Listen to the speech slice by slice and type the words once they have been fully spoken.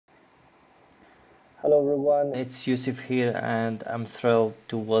Hello everyone, it's Yusuf here and I'm thrilled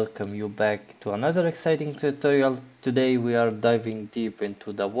to welcome you back to another exciting tutorial. Today we are diving deep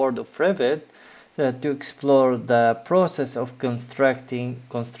into the world of Revit to explore the process of constructing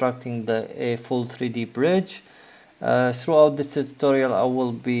a full 3D bridge. Throughout this tutorial I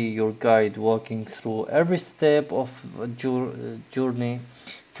will be your guide, walking through every step of a journey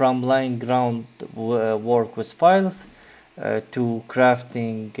from laying ground work with piles to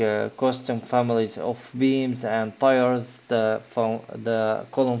crafting custom families of beams and piers, the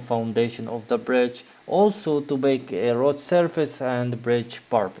column foundation of the bridge, also to make a road surface and bridge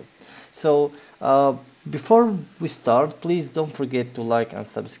parpet. So before we start, please don't forget to like and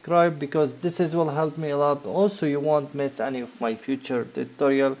subscribe because will help me a lot. Also, you won't miss any of my future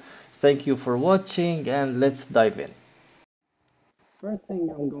tutorial. Thank you for watching and let's dive in. First thing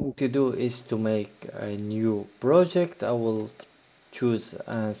I'm going to do is to make a new project. I will choose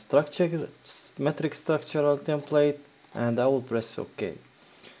a metric structural template and I will press OK.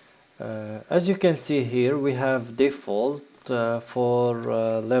 As you can see here, we have default for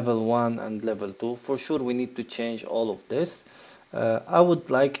level 1 and level 2. For sure, we need to change all of this. I would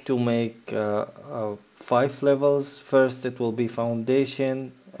like to make 5 levels. First, it will be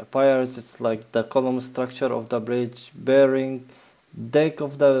foundation. Piers is like the column structure of the bridge. Bearing, deck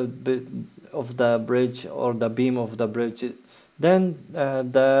of the bridge or the beam of the bridge. Then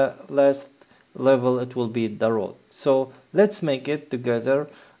the last level it will be the road. So let's make it together.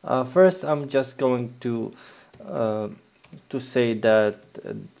 First, I'm just going uh, to say that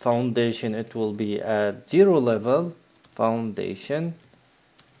foundation it will be at 0 level foundation,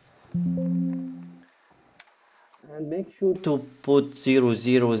 and make sure to put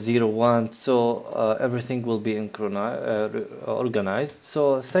 0001 so everything will be organized.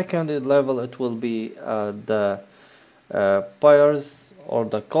 So second level it will be the piers or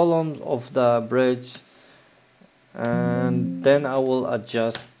the columns of the bridge, and then I will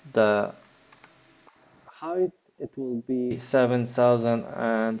adjust the height. It will be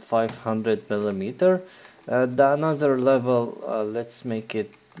 7500 millimeter. The another level, let's make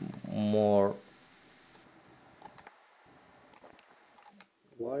it more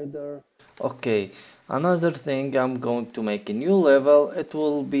wider. Okay, another thing, I'm going to make a new level. It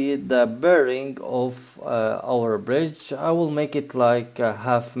will be the bearing of our bridge. I will make it like a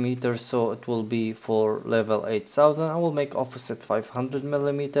half meter, so it will be for level 8000. I will make offset 500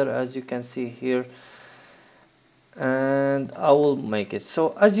 millimeter, as you can see here, and I will make it.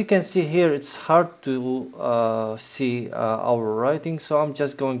 So as you can see here, it's hard to see our writing, so I'm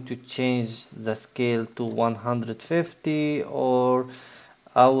just going to change the scale to 150, or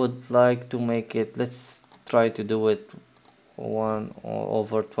I would like to make it, let's try to do it 1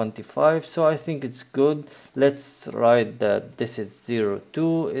 over 25. So I think it's good. Let's write that this is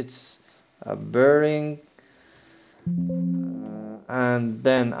 02, it's a bearing, and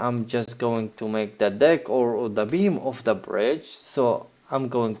then I'm just going to make the deck or the beam of the bridge. So I'm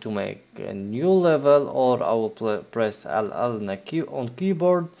going to make a new level, or I will press LL on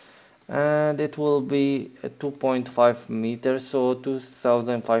keyboard, and it will be 2.5 meters, so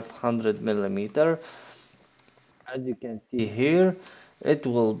 2500 millimeter. As you can see here, it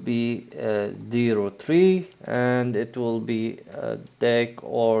will be 03, and it will be deck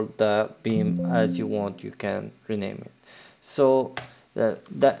or the beam, as you want, you can rename it. So the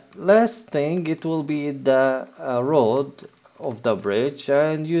last thing, it will be the road of the bridge,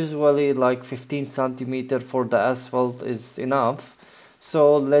 and usually like 15 centimeter for the asphalt is enough.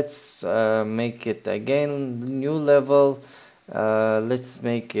 So let's make it again new level. Let's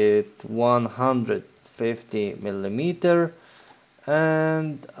make it 150 millimeter,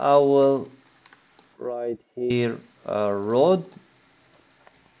 and I will write here road.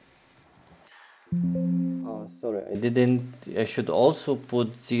 Sorry, I didn't. I should also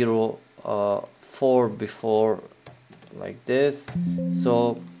put 4 before, like this.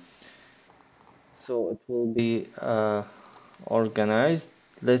 So it will be organized.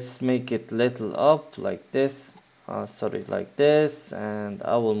 Let's make it little up like this. Sorry, like this, and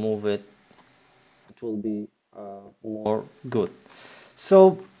I will move it. It will be more good.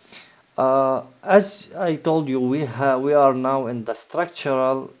 So as I told you, we are now in the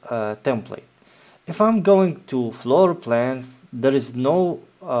structural template. If I'm going to floor plans, there is no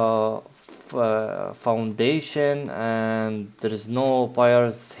foundation and there is no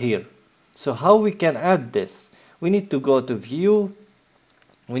piers here. So how we can add this? We need to go to view,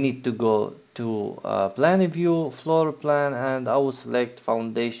 we need to go to plan view, floor plan, and I will select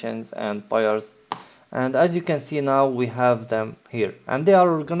foundations and piers. And as you can see now, we have them here and they are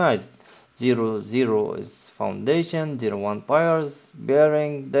organized. 00 is foundation, 01 piers,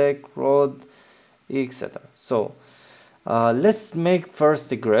 bearing, deck, road, etc. So let's make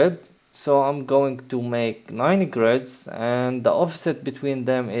first a grid. So I'm going to make 9 grids, and the offset between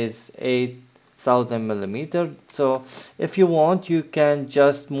them is 8,000 millimeter. So if you want, you can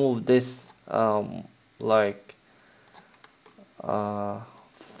just move this like uh,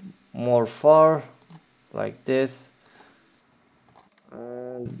 more far, like this.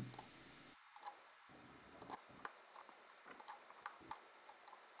 And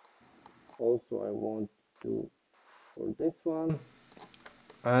also I want to for this one.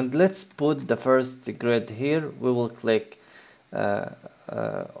 And let's put the first grid here. We will click uh,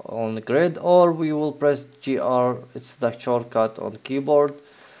 on the grid, or we will press GR. It's the shortcut on keyboard.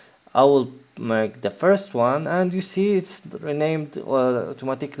 I will make the first one, and you see it's renamed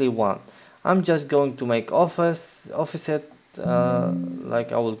automatically one. I'm just going to make offset,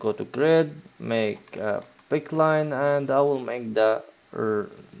 like I will go to grid, make a pick line, and I will make the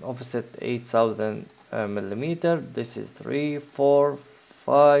offset 8,000 millimeter. This is 3, 4,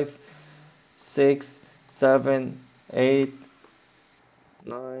 5, 6, 7, 8,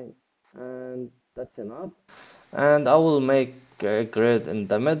 9, and that's enough. And I will make a grid in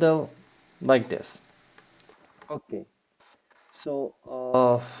the middle like this. Okay, so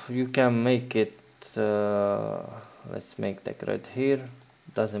you can make it, let's make the grid here.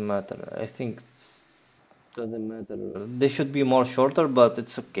 Doesn't matter. I think it doesn't matter. They should be more shorter, but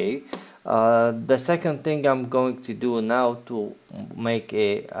it's okay. The second thing I'm going to do now to make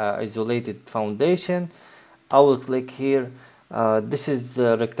a isolated foundation, I will click here. This is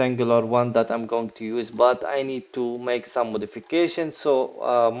the rectangular one that I'm going to use, but I need to make some modifications. So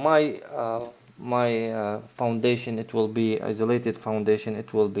my foundation, it will be isolated foundation.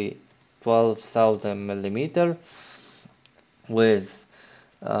 It will be 12,000 millimeter with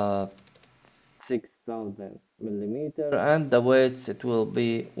uh, 6,000 millimeter, and the weights, it will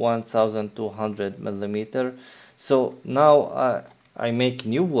be 1,200 millimeter. So now I make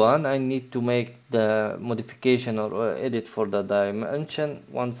new one. I need to make the modification or edit for the dimension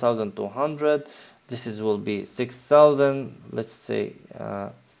 1,200. This is will be 6,000. Let's say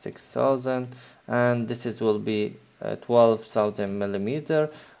 6,000, and this is will be 12,000 millimeter.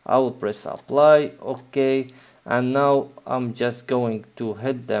 I will press apply. Okay, and now I'm just going to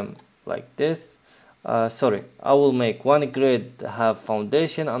hit them like this. Sorry, I will make one grid have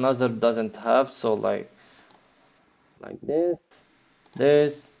foundation, another doesn't have. So like this,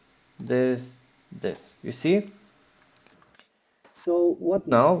 this, this. You see? So what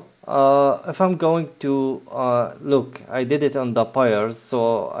now? If I'm going to look, I did it on the piers,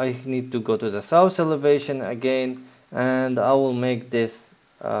 so I need to go to the south elevation again, and I will make this.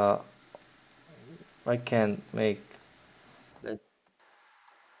 I can make. Let's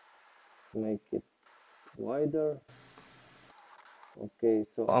make it wider. Okay,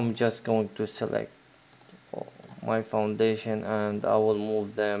 so I'm just going to select my foundation, and I will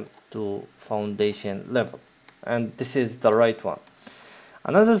move them to foundation level, and this is the right one.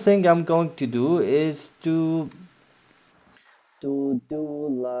 Another thing I'm going to do is to do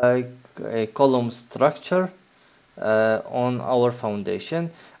like a column structure on our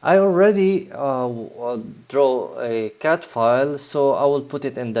foundation. I already draw a CAD file, so I will put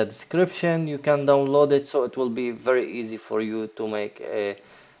it in the description. You can download it, so it will be very easy for you to make a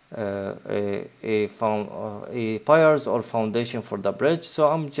piers or foundation for the bridge. So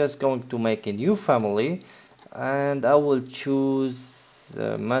I'm just going to make a new family, and I will choose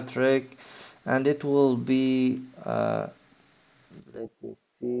metric, and it will be let me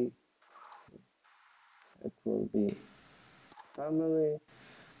see, it will be family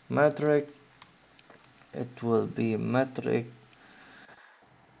metric, it will be metric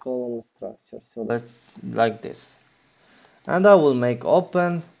column structure. So let's like this, and I will make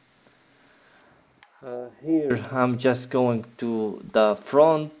open. Here I'm just going to the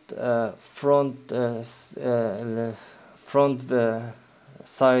front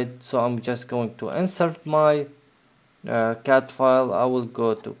side. So I'm just going to insert my CAD file. I will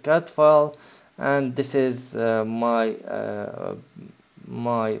go to CAD file, and this is my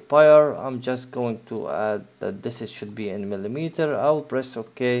pier. I'm just going to add that this should be in millimeter. I'll press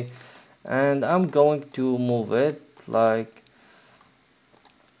OK, and I'm going to move it like,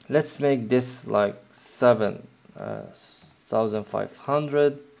 let's make this like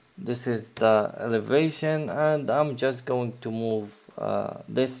 7,500. This is the elevation, and I'm just going to move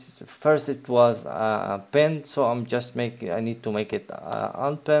this. First it was pinned, so I'm just making, I need to make it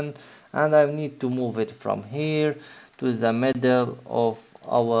unpinned, and I need to move it from here to the middle of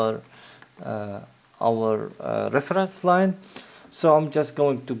uh, our reference line. So I'm just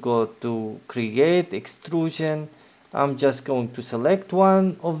going to go to create extrusion, I'm just going to select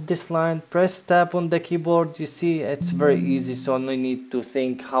one of this line, press tab on the keyboard. You see, it's very easy, so no need to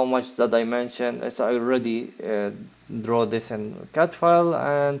think how much the dimension. As I already draw this in CAD file,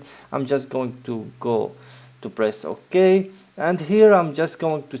 and I'm just going to go to press OK. And here I'm just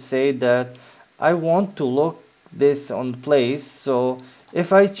going to say that I want to lock this on place. So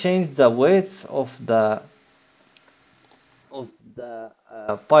if I change the width of the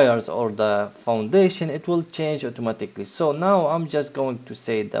piers or the foundation, it will change automatically. So now I'm just going to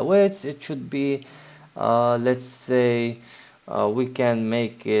say the weights. It should be, let's say, we can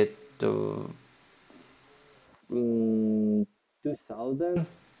make it to 2000.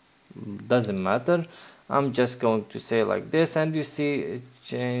 Doesn't matter. I'm just going to say like this, and you see it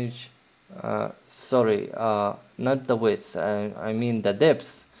change. Sorry, not the width. I mean the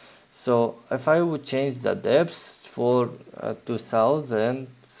depths. So if I would change the depths for 2000,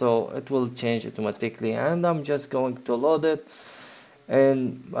 so it will change automatically, and I'm just going to load it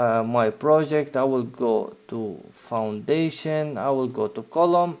in my project. I will go to foundation. I will go to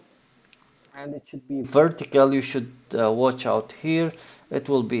column, and it should be vertical. You should watch out here. It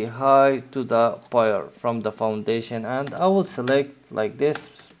will be high to the pier from the foundation, and I will select like this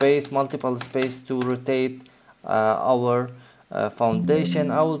space, multiple space to rotate our foundation.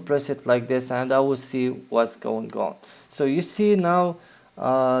 I will press it like this, and I will see what's going on. So you see now,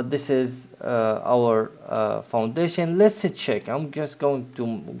 this is our foundation. Let's check. I'm just going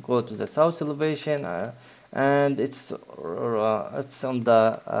to go to the south elevation, and it's on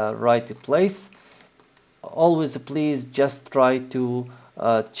the right place. Always please just try to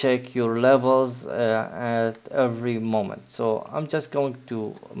check your levels at every moment. So I'm just going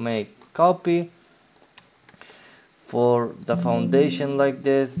to make copy for the foundation like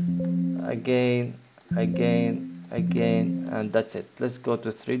this, again, again, and that's it. Let's go to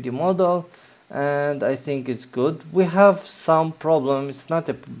 3D model, and I think it's good. We have some problem. It's not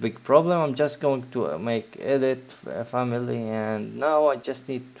a big problem. I'm just going to make edit family, and now I just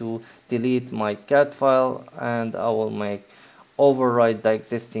need to delete my CAD file, and I will make override the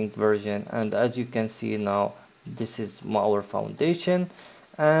existing version. And as you can see now, this is our foundation,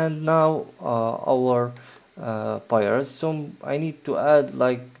 and now our piers. So I need to add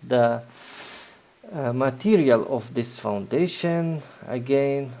like the material of this foundation.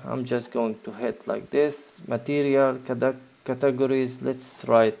 Again, I'm just going to hit like this, material categories. Let's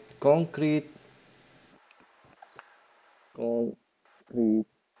write concrete, concrete,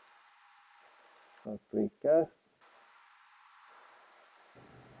 precast.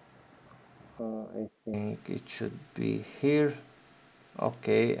 I think it should be here.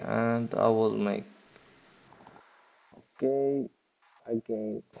 Okay, and I will make okay,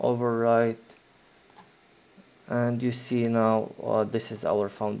 again overwrite, and you see now this is our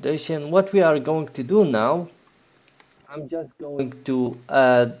foundation. What we are going to do now, I'm just going to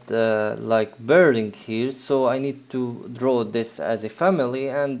add like bearing here. So I need to draw this as a family,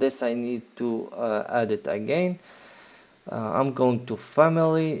 and this I need to add it again. I'm going to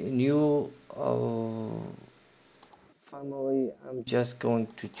family, new family. I'm just going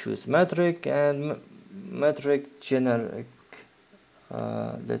to choose metric, and metric generic.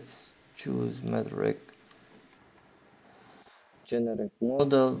 Let's choose metric generic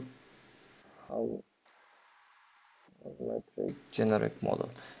model. How metric generic model.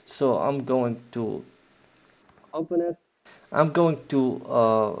 So I'm going to open it. I'm going to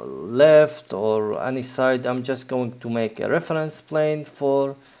left or any side. I'm just going to make a reference plane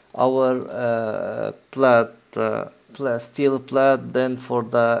for our steel plat, then for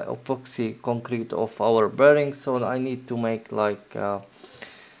the epoxy concrete of our bearing. So I need to make like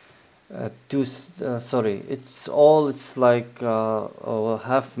sorry, it's like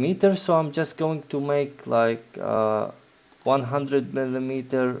half meter. So I'm just going to make like 100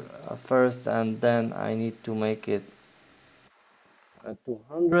 millimeter first, and then I need to make it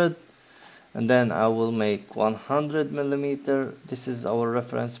 200, and then I will make 100 millimeter. This is our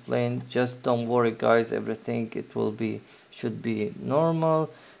reference plane. Just don't worry guys, everything it will be should be normal.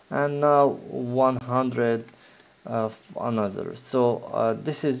 And now 100 another. So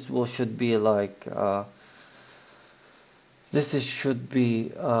this is what should be like should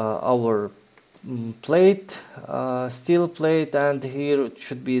be our plate, steel plate, and here it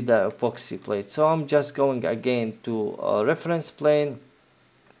should be the epoxy plate. So I'm just going again to reference plane.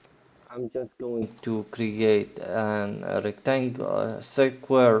 I'm just going to create a rectangle,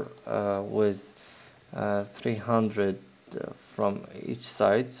 square with 300 from each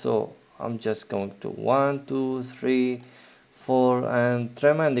side. So I'm just going to 1, 2, 3, 4, and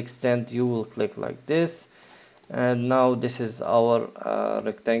trim and extend. You will click like this, and now this is our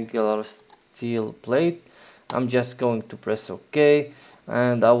rectangular steel plate. I'm just going to press OK,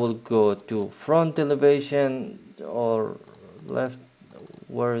 and I will go to front elevation or left.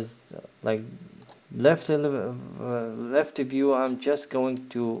 Where is like left view? I'm just going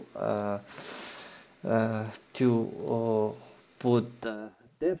uh, to put the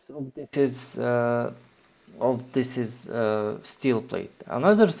depth of this is steel plate.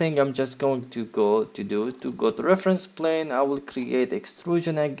 Another thing I'm just going to go to reference plane. I will create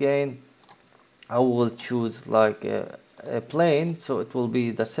extrusion again. I will choose like a plane, so it will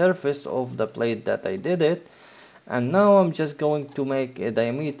be the surface of the plate that I did it. And now I'm just going to make a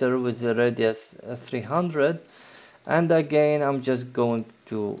diameter with a radius 300, and again I'm just going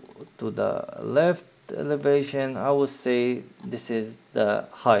to the left elevation. I will say this is the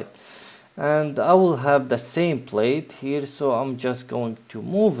height, and I will have the same plate here, so I'm just going to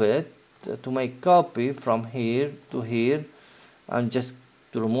move it to make copy from here to here, and just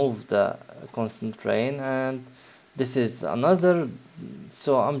to remove the constraint. And this is another,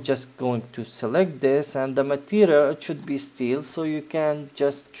 so I'm just going to select this, and the material, it should be steel, so you can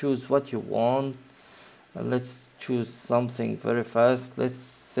just choose what you want. Let's choose something very fast. Let's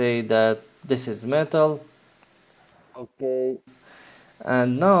say that this is metal. Okay,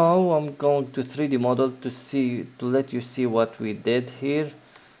 and now I'm going to 3D model to let you see what we did here.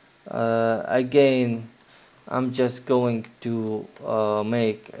 Again, I'm just going to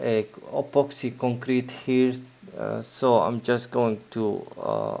make a epoxy concrete here. So I'm just going to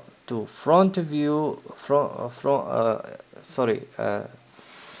front view, sorry,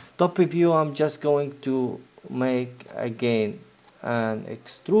 top view. I'm just going to make again an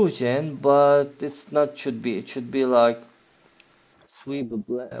extrusion, but it's not should be. It should be like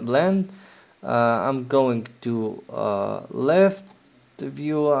blend. I'm going to left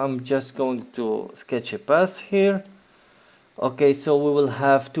view. I'm just going to sketch a path here. Okay, so we will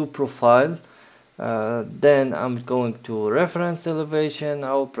have two profiles. Then I'm going to reference elevation.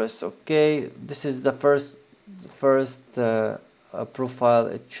 I'll press OK. This is the first profile.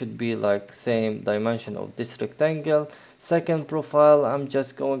 It should be like same dimension of this rectangle. Second profile, I'm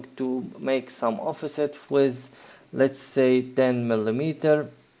just going to make some offset with, let's say, 10 millimeter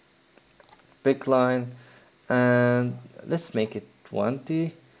pick line, and let's make it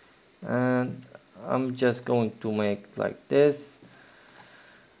 20. And I'm just going to make like this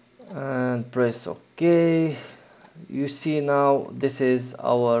and press OK. You see now this is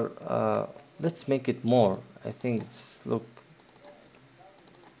our let's make it more. I think it's look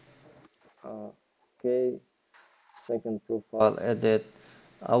okay. Second profile edit.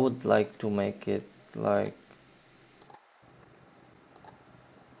 I would like to make it like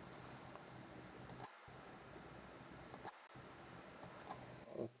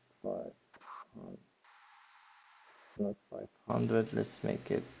 500, not 500. Let's make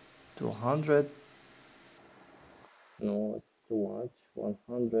it 200. No, it's too much.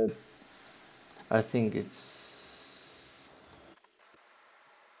 100. I think it's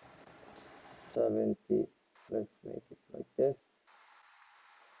 70. Let's make it like this.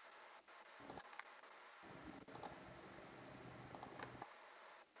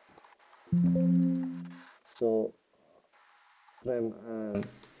 So trim and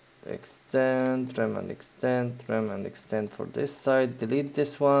extend, trim and extend, trim and extend for this side. Delete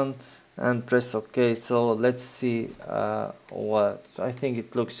this one and press OK. So let's see what I think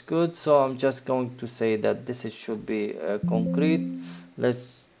it looks good. So I'm just going to say that this is, should be concrete.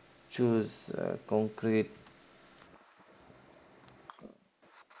 Let's choose concrete.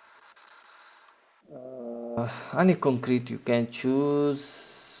 Any concrete you can choose,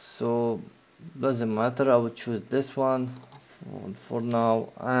 so doesn't matter. I will choose this one for now.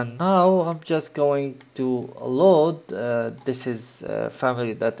 And now I'm just going to load. This is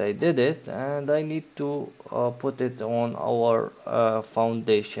family that I did it, and I need to put it on our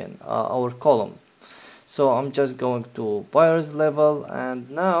foundation, our column. So I'm just going to buyer's level, and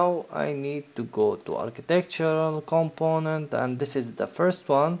now I need to go to architectural component, and this is the first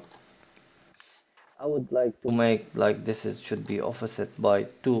one. I would like to make like this is should be offset by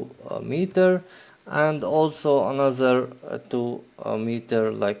 2 meter, and also another 2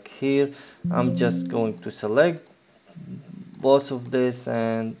 meter like here. I'm just going to select both of this,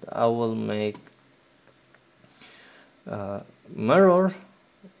 and I will make mirror.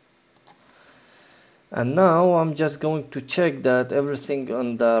 And now I'm just going to check that everything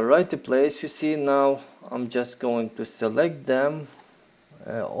on the right place. You see now I'm just going to select them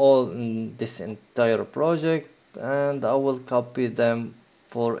all in this entire project, and I will copy them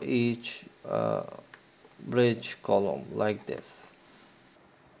for each bridge column like this.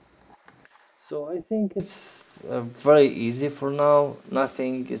 So I think it's very easy for now.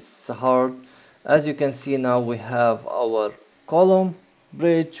 Nothing is hard. As you can see now, we have our column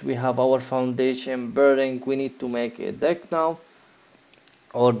bridge, we have our foundation bearing. We need to make a deck now,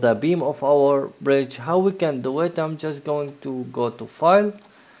 or the beam of our bridge. How we can do it? I'm just going to go to file,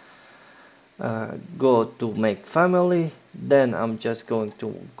 go to make family, then I'm just going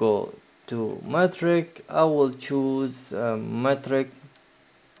to go to metric. I will choose metric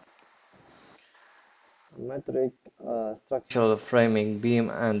structural framing beam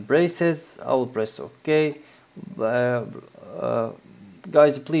and braces. I will press OK. uh, uh,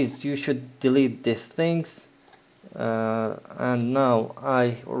 Guys, please, you should delete these things. And now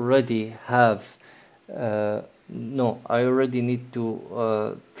I already have no, I already need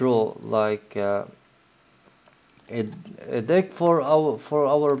to draw like a, a deck for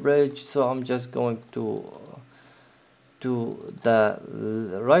our bridge. So I'm just going to the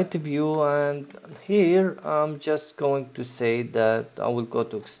right view, and here I'm just going to say that I will go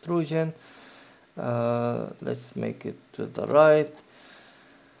to extrusion. Let's make it to the right.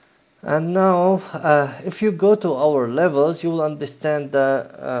 And now, if you go to our levels, you will understand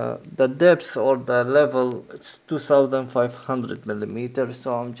that the depth or the level, it's 2500 millimeters.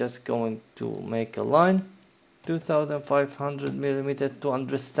 So I'm just going to make a line, 2500 millimeter, to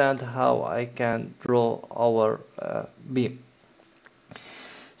understand how I can draw our beam.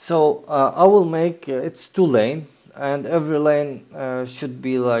 So I will make it's two lane, and every lane should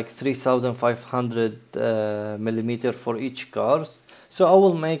be like 3500 millimeter for each car. So I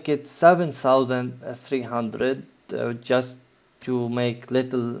will make it 7300 just to make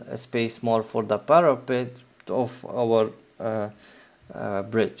little space more for the parapet of our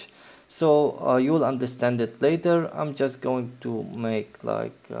bridge. So you will understand it later. I'm just going to make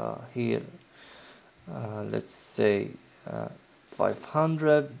like here, let's say uh,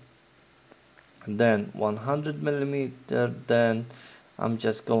 500, then 100 millimeter, then I'm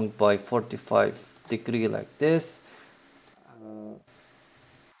just going by 45-degree like this.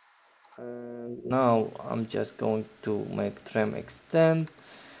 And now I'm just going to make trim extend.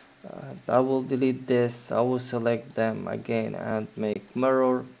 I will delete this, I will select them again and make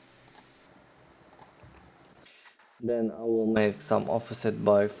mirror, then I will make some offset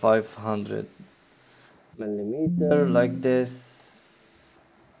by 500 millimeter like this.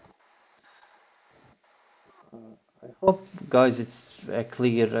 I hope, guys, it's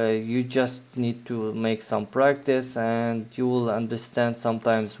clear. You just need to make some practice and you will understand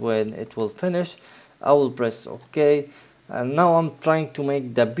sometimes when it will finish. I will press OK. And now I'm trying to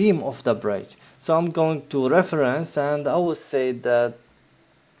make the beam of the bridge. So I'm going to reference, and I will say that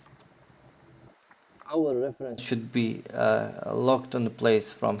our reference should be locked in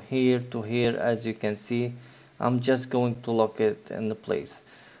place from here to here. As you can see, I'm just going to lock it in place.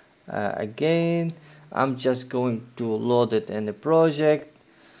 Again, I'm just going to load it in the project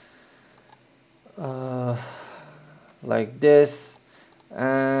uh, like this,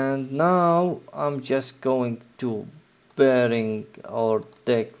 and now I'm just going to bearing or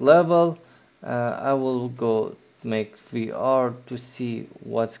deck level. I will go make VR to see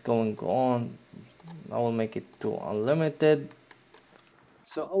what's going on. I will make it to unlimited.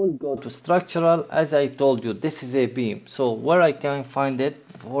 So I will go to structural. As I told you, this is a beam, so where I can find it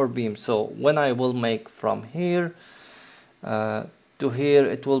for beam. So when I will make from here uh, to here,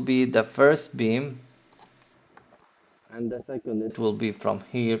 it will be the first beam, and the second it will be from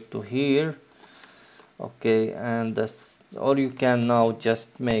here to here. Okay, and that's, or you can now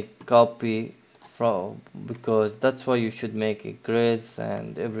just make copy from, because that's why you should make it grids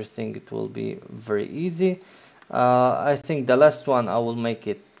and everything. It will be very easy. I think the last one I will make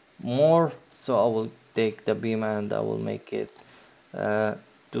it more, so I will take the beam and I will make it uh,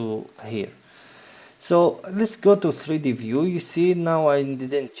 to here. So let's go to 3D view. You see now I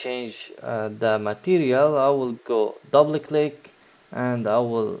didn't change the material. I will go double click and I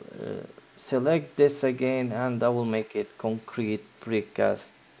will select this again, and I will make it concrete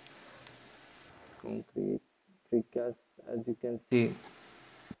precast. Concrete precast, as you can see,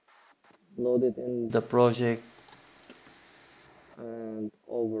 load it in the project and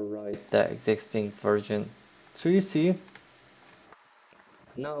overwrite the existing version. So you see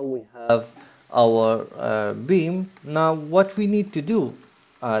now we have our beam. Now what we need to do,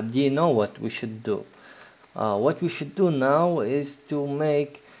 do you know what we should do? What we should do now is to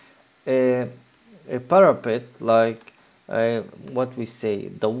make a, a parapet, like what we say,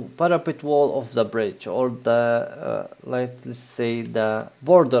 the parapet wall of the bridge, or the let's say the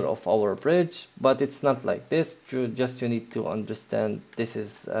border of our bridge. But it's not like this. Just you need to understand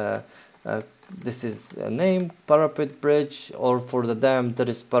uh, this is a name, parapet bridge, or for the dam there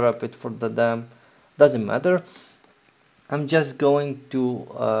is parapet for the dam, doesn't matter. I'm just going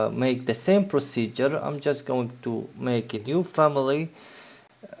to make the same procedure. I'm just going to make a new family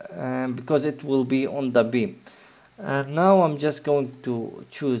because it will be on the beam. And now I'm just going to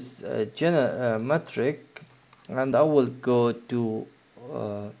choose metric, and I will go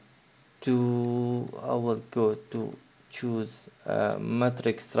uh, I will go to choose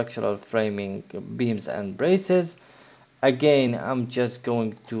metric structural framing beams and braces. Again, I'm just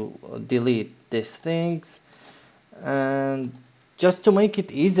going to delete these things, and just to make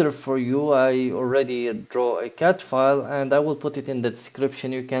it easier for you, I already draw a CAD file and I will put it in the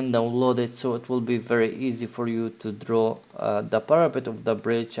description. You can download it, so it will be very easy for you to draw the parapet of the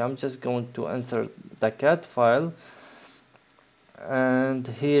bridge. I'm just going to insert the CAD file, and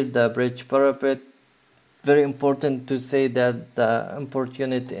here the bridge parapet. Very important to say that the import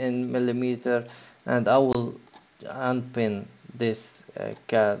unit in millimeter, and I will unpin this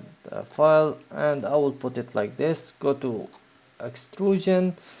CAD file, and I will put it like this. Go to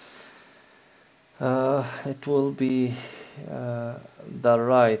extrusion. It will be the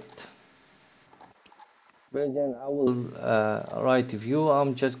right version. I will right view.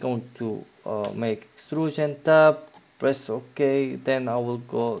 I'm just going to make extrusion tab, press OK, then I will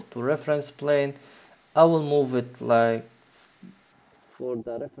go to reference plane. I will move it like for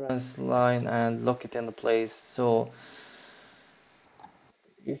the reference line and lock it in place. So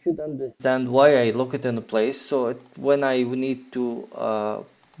you should understand why I lock it in place. So when I need to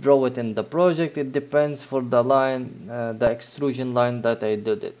draw it in the project, it depends for the line, the extrusion line that I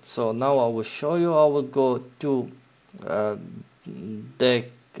did it. So now I will show you. I will go to uh, deck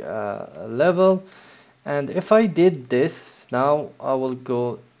level, and if I did this, now I will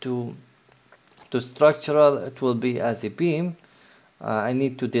go to structural. It will be as a beam. I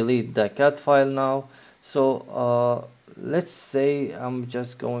need to delete the CAD file now. So let's say I'm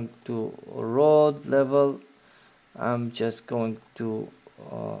just going to road level. I'm just going to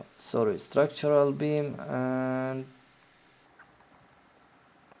sorry, structural beam, and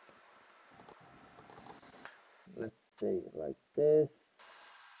let's say like this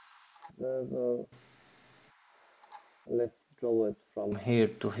level. Let's draw it from here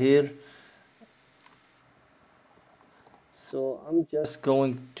to here. So I'm just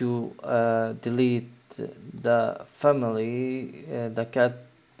going to delete the family, the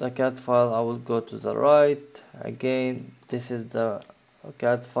cat file. I will go to the right again. This is the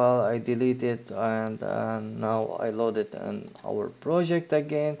cat file. I delete it, and now I load it in our project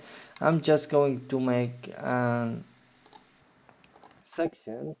again. I'm just going to make an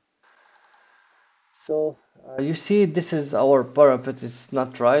section. So you see, this is our parapet. It's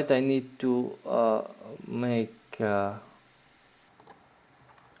not right. I need to make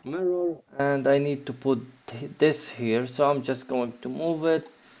mirror, and I need to put this here, so I'm just going to move it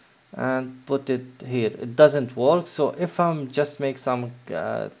and put it here. It doesn't work, so if I'm just make some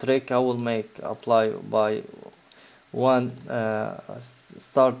trick, I will make apply by one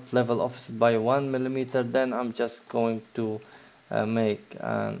start level offset by 1 millimeter. Then I'm just going to make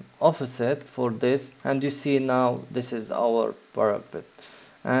an offset for this, and you see now this is our parapet.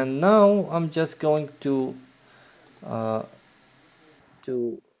 And now I'm just going uh,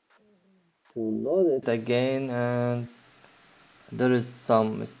 to load it again, and there is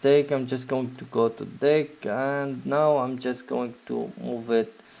some mistake. I'm just going to go to deck, and now I'm just going to move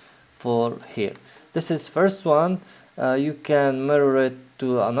it for here. This is first one. You can mirror it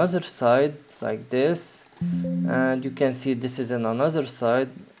to another side like this, and you can see this is in another side.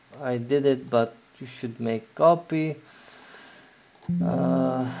 I did it, but you should make copy.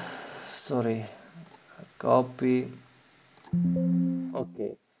 uh, Sorry, copy.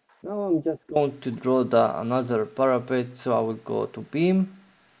 Okay, now I'm just going to draw the another parapet, so I will go to beam.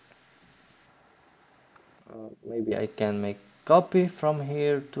 Maybe I can make copy from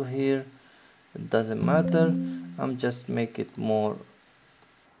here to here. It doesn't matter. I'm just make it more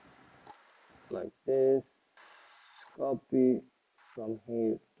like this. Copy from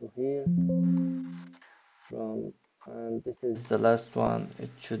here to here. From and this is the last one.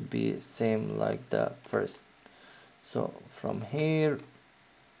 It should be same like the first. So from here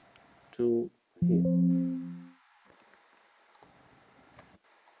to here.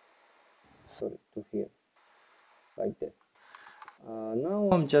 Sorry, to here, like this. Now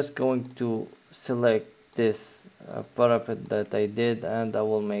I'm just going to select this parapet that I did, and I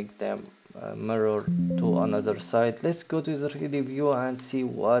will make them mirror to another side. Let's go to the 3D view and see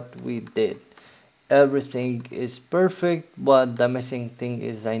what we did. Everything is perfect, but the missing thing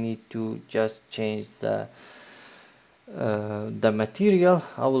is I need to just change the material.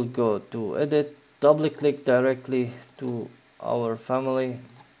 I will go to edit, double click directly to our family.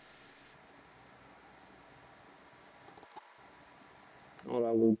 or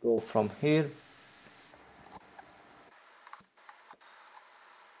I will go from here.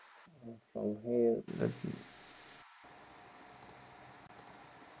 From here,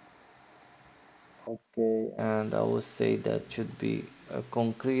 okay, and I will say that should be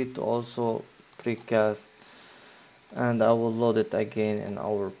concrete, also precast, and I will load it again in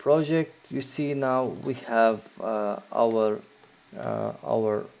our project. You see now we have our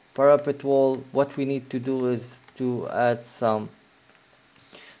parapet wall. What we need to do is to add some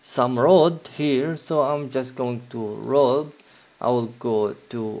road here, so I'm just going to road. I will go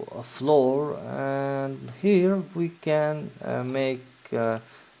to a floor, and here we can make uh,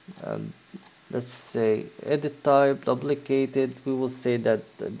 let's say edit type duplicated. We will say that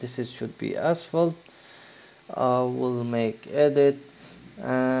this is should be asphalt. I will make edit,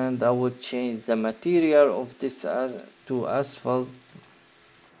 and I will change the material of this to asphalt.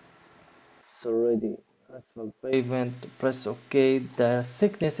 It's already asphalt pavement. Press OK. The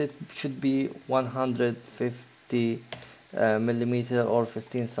thickness, it should be 150 millimeter or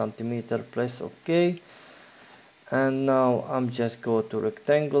 15 centimeter. Press OK. And now I'm just go to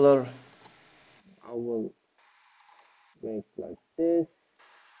rectangular. I will make like this.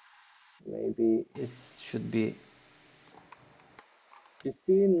 Maybe it should be. You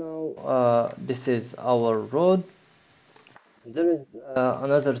see now, this is our road. There is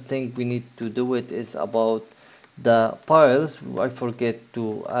another thing we need to do it is about the piles. I forget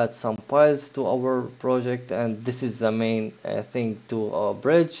to add some piles to our project, and this is the main thing to our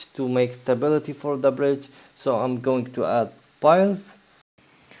bridge to make stability for the bridge. So I'm going to add piles.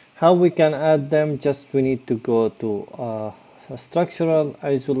 How we can add them? Just we need to go to structural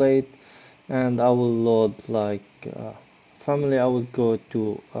isolate, and I will load like family. I will go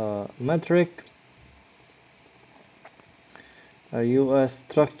to metric. US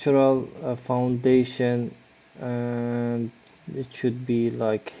structural foundation, and it should be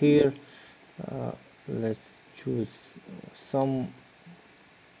like here. Let's choose some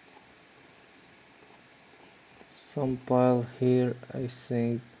some pile here. I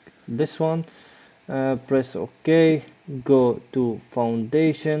think this one. Press OK. Go to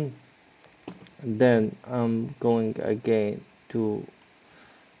foundation. Then I'm going again to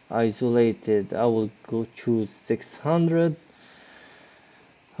isolated. I will go choose 600.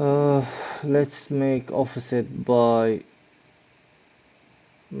 Let's make offset by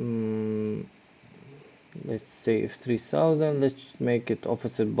mm, let's say 3000. Let's make it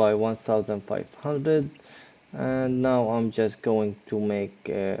offset by 1500. And now I'm just going to make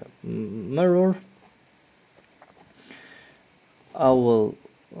a mirror. I will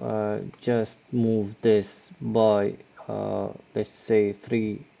just move this by let's say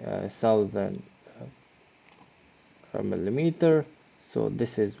 3000 millimeter. So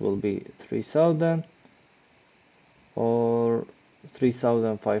this is will be 3000 or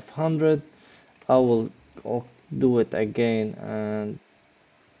 3500. I will do it again, and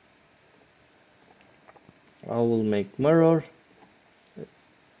I will make mirror.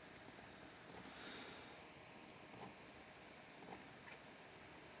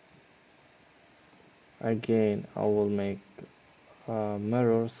 Again I will make a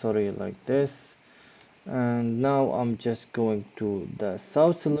mirror, sorry, like this. And now I'm just going to the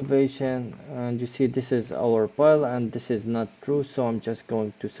south elevation, and you see this is our pile and this is not true, so I'm just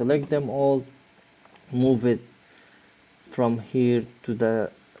going to select them all, move it from here to the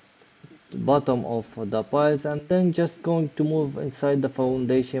bottom of the piles, and then just going to move inside the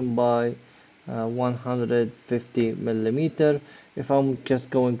foundation by 150 millimeter. If I'm just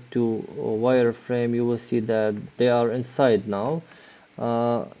going to wireframe, you will see that they are inside now.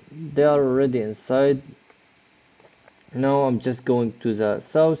 They are already inside. Now I'm just going to the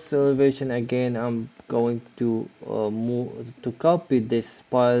south elevation again. I'm going to move to copy these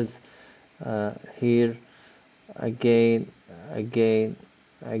piles here again, again,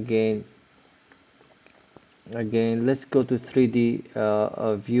 again, again. Let's go to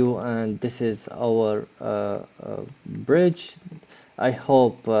 3D view, and this is our bridge. I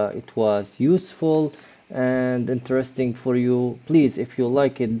hope it was useful and interesting for you. Please, if you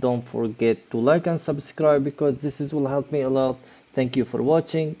like it, don't forget to like and subscribe, because this is will help me a lot. Thank you for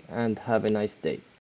watching, and have a nice day.